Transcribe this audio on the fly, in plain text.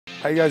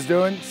How you guys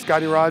doing?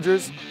 Scott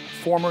Rodgers,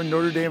 former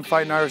Notre Dame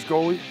Fighting Irish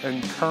goalie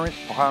and current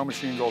Ohio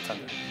Machine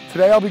goaltender.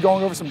 Today I'll be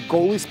going over some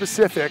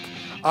goalie-specific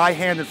eye,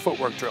 hand, and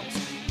footwork drills.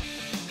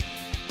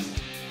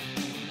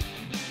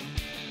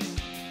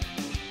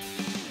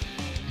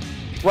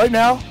 Right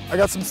now, I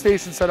got some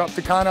stations set up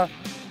to kind of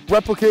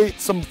replicate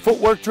some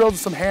footwork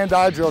drills, some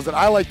hand-eye drills that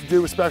I like to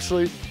do,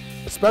 especially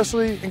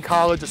in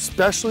college,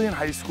 especially in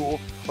high school,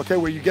 okay,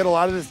 where you get a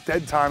lot of this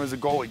dead time as a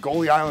goalie,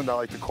 goalie island I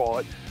like to call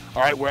it,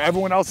 all right, where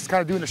everyone else is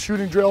kind of doing a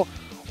shooting drill,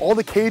 all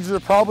the cages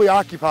are probably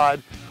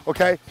occupied,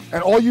 okay,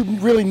 and all you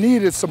really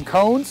need is some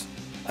cones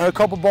and a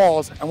couple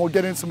balls, and we'll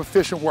get in some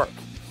efficient work,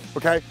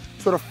 okay?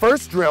 So the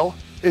first drill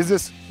is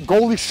this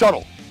goalie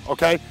shuttle,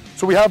 okay?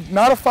 So we have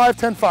not a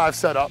 5-10-5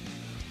 set up,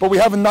 but we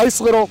have a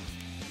nice little,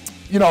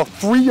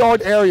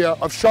 3-yard area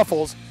of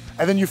shuffles,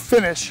 and then you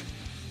finish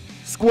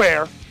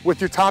square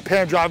with your top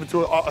hand drive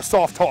into a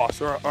soft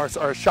toss or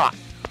a shot,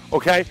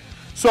 okay?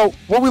 So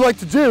what we like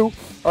to do,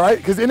 all right,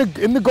 because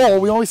in the goal,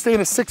 we only stay in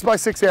a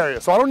 6x6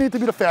 area. So I don't need to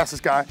be the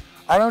fastest guy.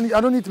 I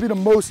don't need to be the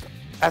most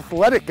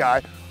athletic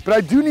guy, but I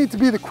do need to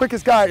be the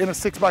quickest guy in a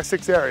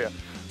 6x6 area.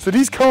 So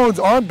these cones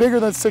aren't bigger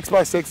than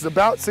 6x6, it's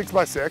about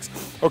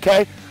 6x6,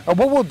 okay? And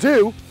what we'll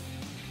do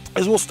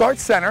is we'll start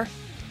center.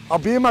 I'll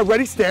be in my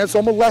ready stance, so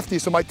I'm a lefty,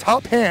 so my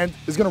top hand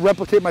is gonna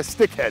replicate my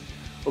stick head,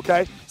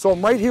 okay? So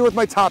I'm right here with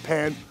my top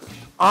hand,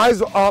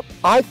 eyes up,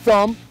 eye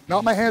thumb,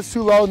 not my hands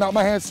too low, not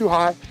my hands too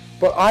high,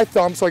 but eye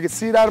thumb so I can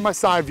see it out of my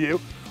side view,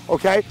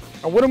 okay?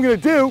 And what I'm gonna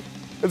do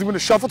is I'm gonna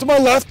shuffle to my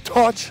left,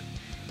 touch,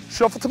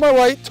 shuffle to my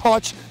right,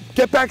 touch,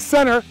 get back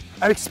center,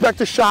 and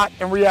expect a shot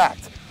and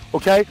react,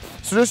 okay?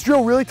 So this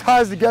drill really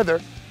ties together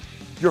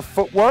your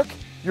footwork,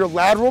 your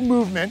lateral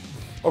movement,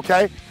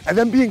 okay? And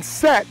then being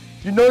set,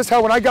 you notice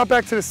how when I got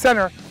back to the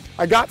center,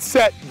 I got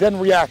set, then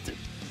reacted.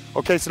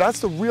 Okay, so that's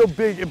the real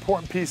big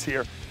important piece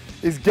here,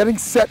 is getting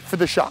set for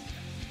the shot.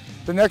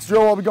 The next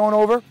drill I'll be going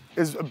over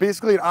is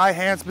basically an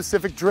eye-hand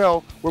specific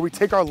drill where we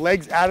take our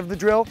legs out of the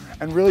drill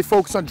and really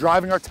focus on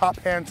driving our top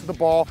hand to the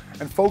ball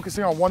and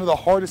focusing on one of the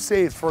hardest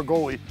saves for a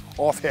goalie,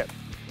 off hip.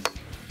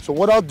 So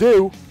what I'll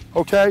do,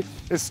 okay,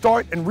 is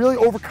start and really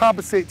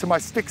overcompensate to my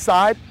stick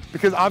side,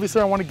 because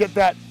obviously I want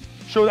to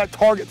show that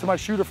target to my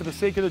shooter for the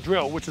sake of the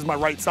drill, which is my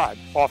right side,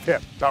 off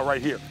hip, about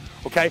right here,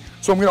 okay?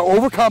 So I'm gonna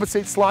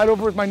overcompensate, slide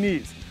over with my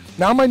knees.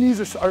 Now my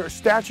knees are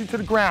statue to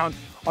the ground.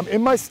 I'm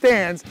in my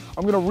stance.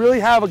 I'm gonna really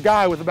have a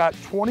guy with about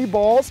 20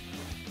 balls,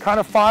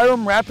 kind of fire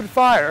them rapid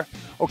fire,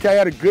 okay,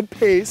 at a good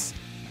pace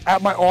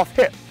at my off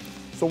hip.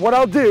 So what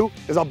I'll do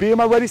is I'll be in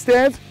my ready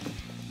stance,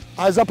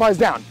 eyes up, eyes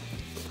down.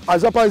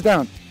 Eyes up, eyes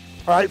down.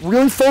 All right,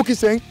 really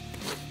focusing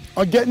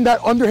on getting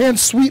that underhand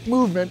sweep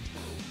movement,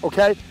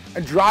 okay,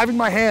 and driving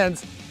my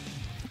hands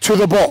to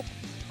the ball,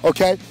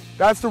 okay?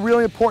 That's the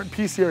really important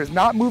piece here, is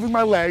not moving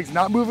my legs,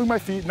 not moving my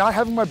feet, not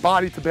having my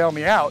body to bail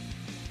me out,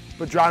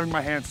 but driving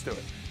my hands to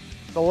it.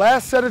 The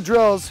last set of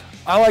drills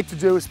I like to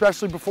do,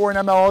 especially before an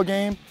MLL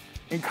game,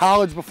 in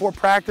college, before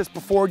practice,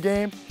 before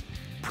game,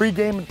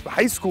 pre-game, in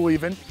high school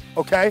even,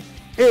 okay,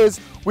 is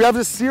we have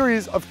this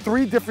series of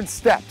 3 different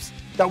steps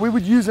that we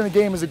would use in a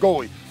game as a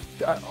goalie.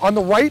 On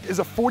the right is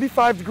a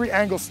 45-degree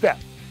angle step,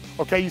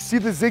 okay? You see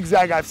the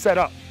zigzag I've set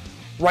up.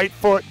 Right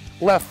foot,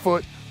 right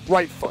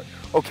foot,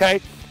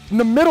 okay? In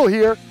the middle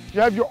here,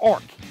 you have your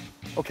arc,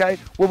 okay?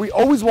 Where we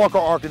always walk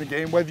our arc in the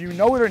game, whether you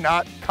know it or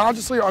not,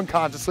 consciously or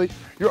unconsciously,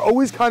 you're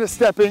always kind of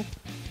stepping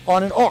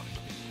on an arc.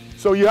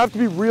 So you have to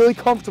be really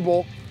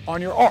comfortable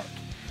on your arc.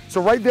 So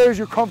right there is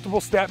your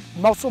comfortable step,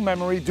 muscle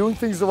memory, doing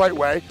things the right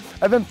way.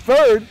 And then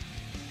third,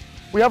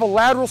 we have a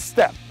lateral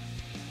step,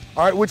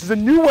 all right, which is a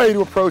new way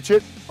to approach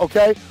it,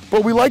 okay?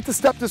 But we like to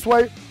step this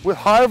way with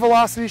higher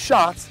velocity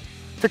shots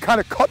to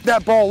kind of cut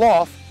that ball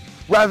off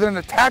rather than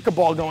attack a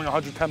ball going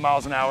 110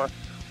 miles an hour,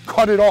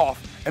 cut it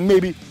off and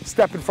maybe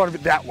step in front of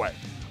it that way,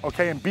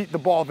 okay, and beat the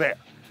ball there.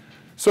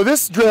 So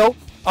this drill,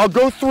 I'll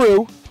go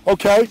through,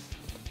 okay,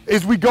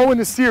 is we go in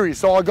the series.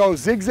 So I'll go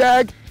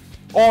zigzag,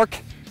 arc,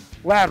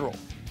 lateral,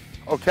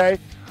 okay?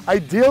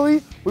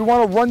 Ideally, we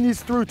want to run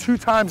these through 2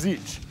 times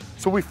each.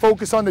 So we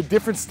focus on the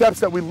different steps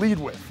that we lead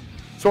with.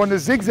 So in the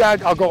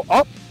zigzag, I'll go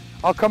up,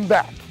 I'll come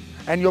back,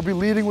 and you'll be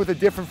leading with a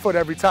different foot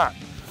every time.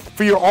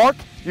 For your arc,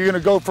 you're gonna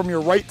go from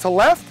your right to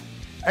left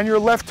and your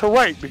left to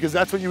right, because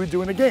that's what you would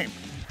do in a game.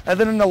 And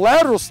then in the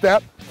lateral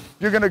step,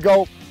 you're gonna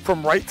go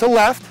from right to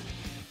left,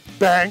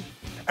 bang,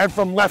 and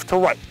from left to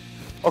right,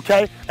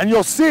 okay? And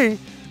you'll see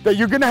that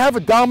you're gonna have a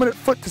dominant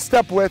foot to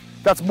step with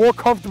that's more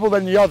comfortable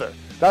than the other.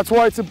 That's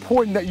why it's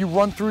important that you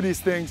run through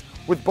these things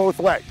with both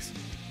legs.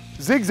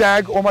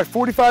 Zigzag, or my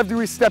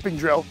 45-degree stepping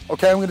drill,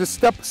 okay? I'm gonna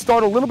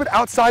start a little bit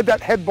outside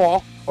that head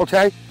ball,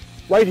 okay?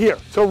 Right here,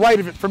 to the right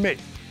of it for me.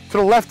 To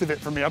the left of it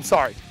for me, I'm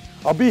sorry.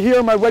 I'll be here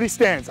in my ready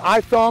stance.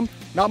 Eye thumb,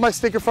 not my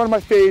stick in front of my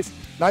face,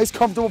 nice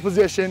comfortable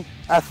position,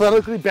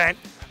 athletically bent,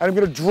 and I'm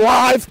gonna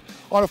drive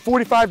on a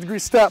 45-degree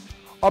step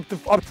up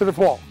to the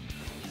ball.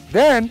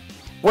 Then,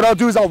 what I'll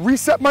do is I'll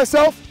reset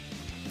myself,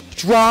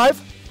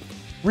 drive,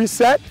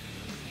 reset,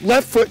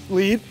 left foot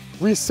lead,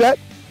 reset,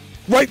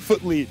 right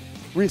foot lead,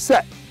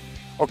 reset,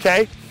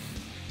 okay?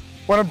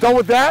 When I'm done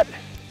with that,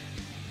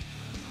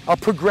 I'll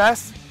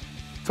progress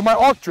to my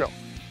arc drill,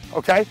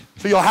 okay?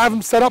 So you'll have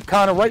them set up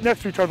kind of right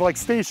next to each other like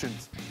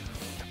stations.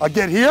 I'll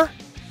get here,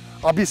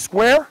 I'll be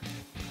square,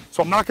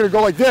 so I'm not gonna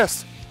go like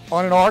this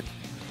on an arc,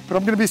 but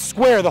I'm gonna be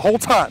square the whole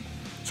time.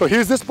 So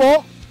here's this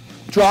ball,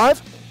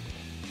 drive,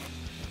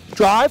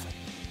 drive,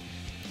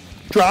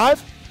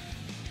 drive,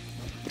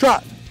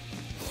 drive,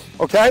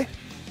 okay?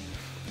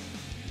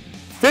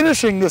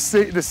 Finishing this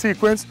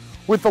sequence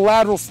with the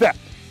lateral step.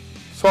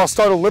 So I'll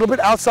start a little bit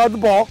outside the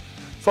ball,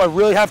 so I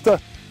really have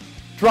to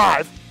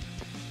drive,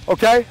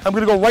 okay? I'm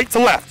gonna go right to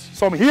left.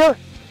 So I'm here,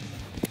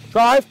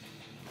 drive,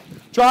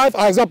 drive,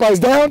 eyes up, eyes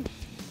down,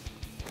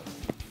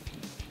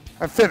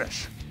 and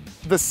finish.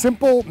 The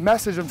simple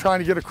message I'm trying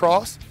to get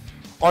across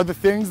are the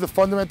things, the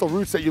fundamental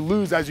roots that you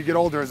lose as you get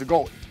older as a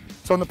goalie.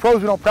 So in the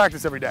pros, we don't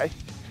practice every day,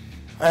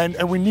 and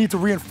we need to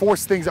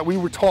reinforce things that we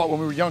were taught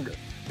when we were younger.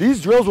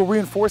 These drills will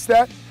reinforce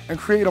that and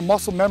create a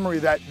muscle memory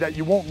that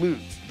you won't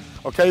lose,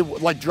 okay?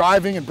 Like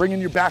driving and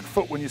bringing your back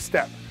foot when you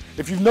step.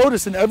 If you've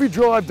noticed in every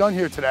drill I've done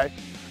here today,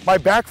 my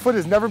back foot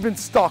has never been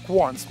stuck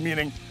once,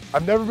 meaning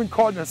I've never been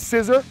caught in a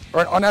scissor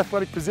or an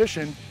unathletic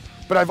position,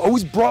 but I've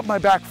always brought my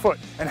back foot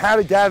and had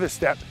a gather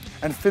step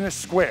and finish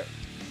square.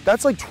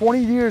 That's like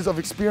 20 years of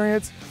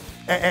experience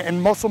and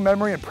muscle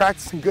memory and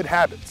practicing good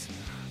habits.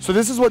 So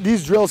this is what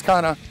these drills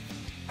kind of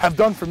have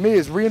done for me,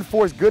 is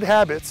reinforce good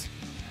habits.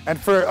 And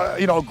for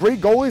you know,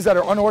 great goalies that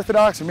are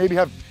unorthodox or maybe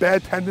have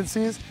bad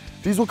tendencies,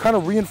 these will kind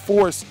of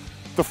reinforce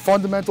the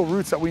fundamental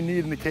roots that we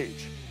need in the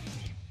cage.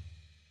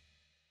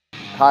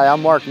 Hi,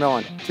 I'm Mark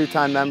Millen,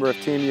 two-time member of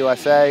Team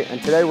USA,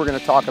 and today we're going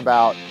to talk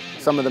about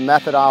some of the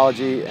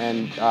methodology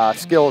and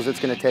skills it's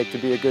going to take to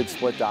be a good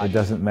split dive. It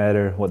doesn't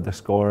matter what the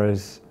score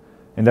is,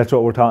 and that's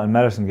what we're taught in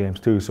medicine games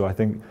too. So I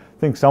think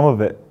some of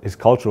it is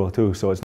cultural too. So it's